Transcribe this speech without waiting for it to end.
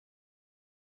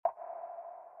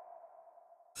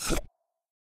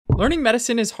Learning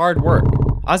medicine is hard work.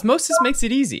 Osmosis makes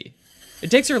it easy.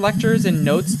 It takes your lectures and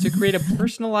notes to create a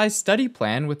personalized study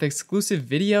plan with exclusive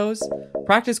videos,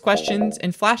 practice questions,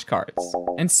 and flashcards,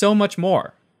 and so much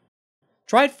more.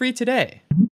 Try it free today.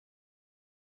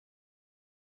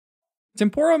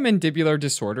 Temporomandibular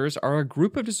disorders are a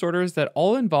group of disorders that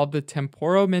all involve the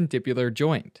temporomandibular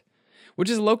joint, which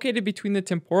is located between the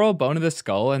temporal bone of the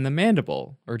skull and the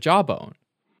mandible, or jawbone,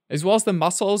 as well as the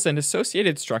muscles and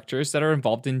associated structures that are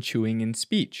involved in chewing and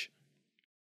speech.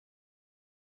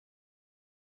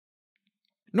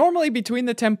 Normally, between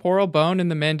the temporal bone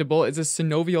and the mandible is a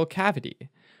synovial cavity,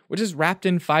 which is wrapped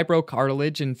in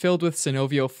fibrocartilage and filled with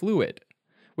synovial fluid,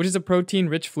 which is a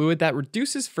protein-rich fluid that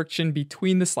reduces friction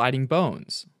between the sliding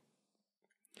bones.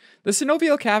 The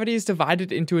synovial cavity is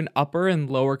divided into an upper and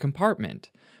lower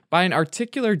compartment by an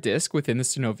articular disc within the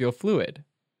synovial fluid.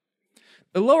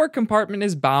 The lower compartment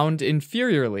is bound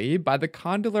inferiorly by the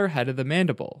condylar head of the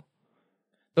mandible.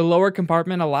 The lower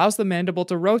compartment allows the mandible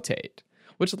to rotate,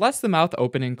 which lets the mouth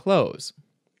open and close.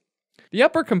 The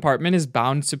upper compartment is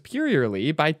bound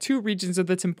superiorly by two regions of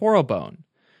the temporal bone,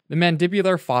 the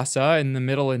mandibular fossa in the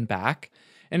middle and back,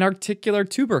 and articular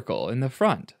tubercle in the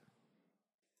front.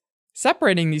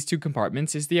 Separating these two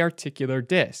compartments is the articular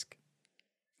disc.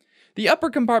 The upper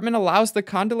compartment allows the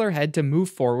condylar head to move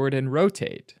forward and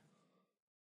rotate.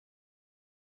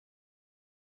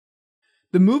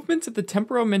 The movements of the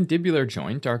temporomandibular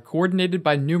joint are coordinated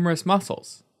by numerous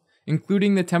muscles,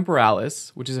 including the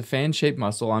temporalis, which is a fan-shaped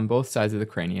muscle on both sides of the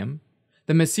cranium,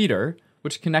 the masseter,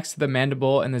 which connects to the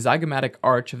mandible and the zygomatic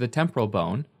arch of the temporal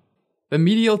bone, the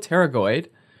medial pterygoid,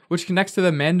 which connects to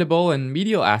the mandible and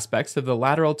medial aspects of the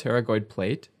lateral pterygoid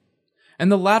plate,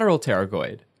 and the lateral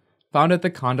pterygoid, found at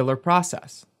the condylar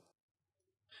process.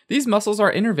 These muscles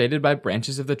are innervated by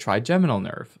branches of the trigeminal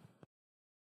nerve.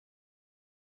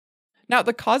 Now,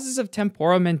 the causes of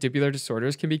temporomandibular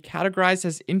disorders can be categorized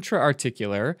as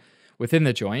intra-articular, within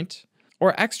the joint,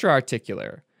 or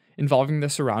extra-articular, involving the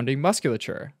surrounding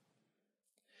musculature.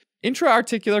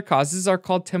 Intra-articular causes are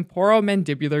called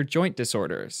temporomandibular joint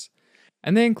disorders,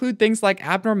 and they include things like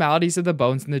abnormalities of the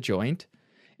bones in the joint,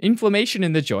 inflammation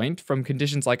in the joint from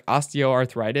conditions like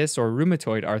osteoarthritis or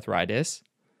rheumatoid arthritis,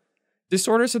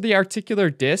 disorders of the articular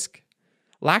disc,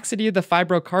 laxity of the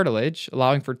fibrocartilage,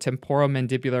 allowing for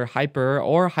temporomandibular hyper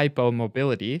or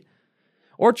hypomobility,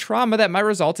 or trauma that might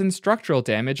result in structural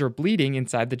damage or bleeding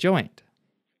inside the joint.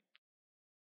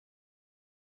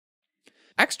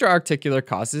 Extra-articular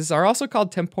causes are also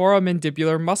called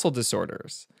temporomandibular muscle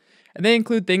disorders, and they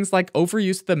include things like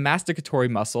overuse of the masticatory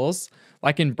muscles,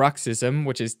 like in bruxism,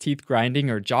 which is teeth grinding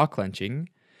or jaw clenching,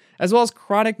 as well as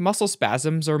chronic muscle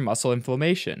spasms or muscle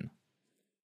inflammation.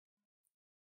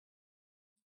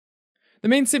 The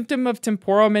main symptom of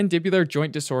temporomandibular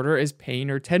joint disorder is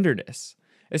pain or tenderness,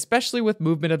 especially with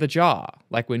movement of the jaw,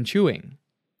 like when chewing.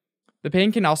 The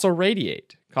pain can also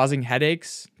radiate, causing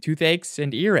headaches, toothaches,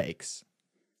 and earaches.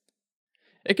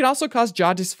 It can also cause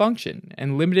jaw dysfunction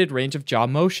and limited range of jaw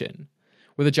motion,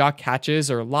 where the jaw catches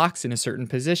or locks in a certain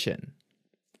position.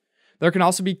 There can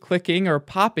also be clicking or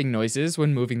popping noises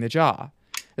when moving the jaw,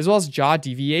 as well as jaw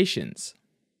deviations.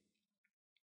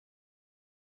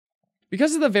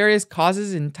 Because of the various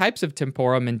causes and types of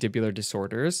temporomandibular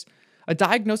disorders, a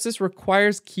diagnosis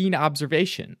requires keen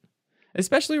observation,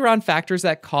 especially around factors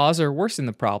that cause or worsen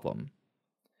the problem.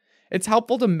 It's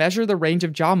helpful to measure the range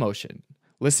of jaw motion,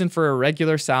 listen for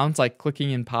irregular sounds like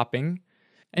clicking and popping,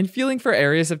 and feeling for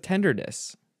areas of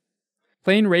tenderness.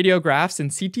 Plain radiographs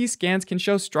and CT scans can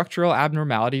show structural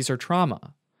abnormalities or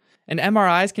trauma, and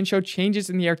MRIs can show changes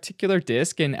in the articular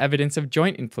disc and evidence of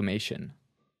joint inflammation.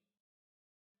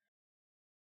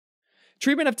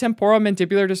 Treatment of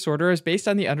temporomandibular disorder is based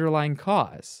on the underlying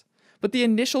cause, but the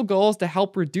initial goal is to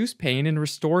help reduce pain and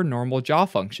restore normal jaw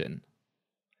function.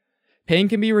 Pain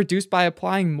can be reduced by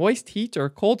applying moist heat or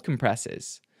cold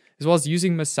compresses, as well as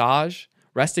using massage,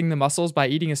 resting the muscles by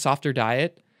eating a softer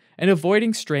diet, and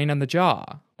avoiding strain on the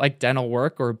jaw, like dental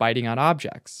work or biting on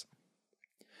objects.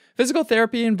 Physical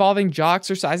therapy involving jaw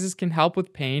exercises can help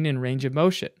with pain and range of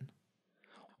motion.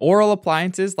 Oral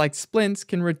appliances like splints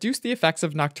can reduce the effects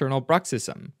of nocturnal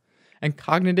bruxism, and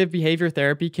cognitive behavior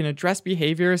therapy can address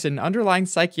behaviors and underlying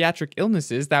psychiatric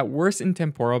illnesses that worsen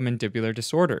temporomandibular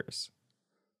disorders.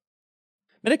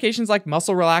 Medications like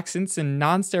muscle relaxants and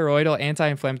non-steroidal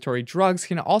anti-inflammatory drugs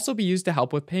can also be used to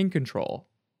help with pain control.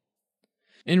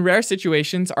 In rare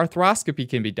situations, arthroscopy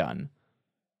can be done,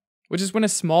 which is when a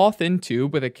small thin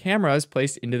tube with a camera is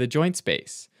placed into the joint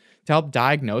space to help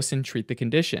diagnose and treat the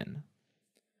condition.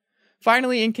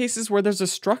 Finally, in cases where there's a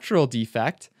structural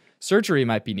defect, surgery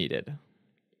might be needed.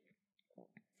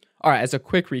 Alright, as a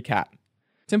quick recap,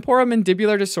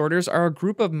 Temporomandibular disorders are a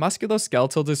group of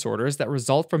musculoskeletal disorders that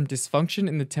result from dysfunction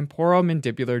in the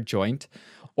temporomandibular joint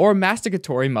or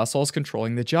masticatory muscles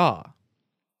controlling the jaw.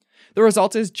 The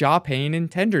result is jaw pain and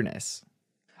tenderness.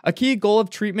 A key goal of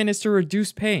treatment is to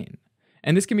reduce pain,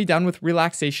 and this can be done with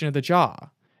relaxation of the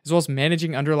jaw, as well as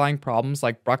managing underlying problems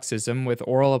like bruxism with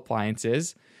oral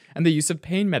appliances and the use of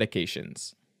pain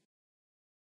medications.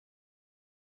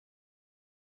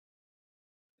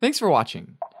 Thanks for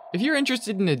watching. If you're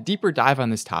interested in a deeper dive on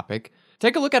this topic,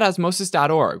 take a look at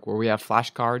osmosis.org, where we have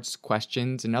flashcards,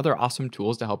 questions, and other awesome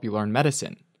tools to help you learn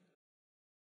medicine.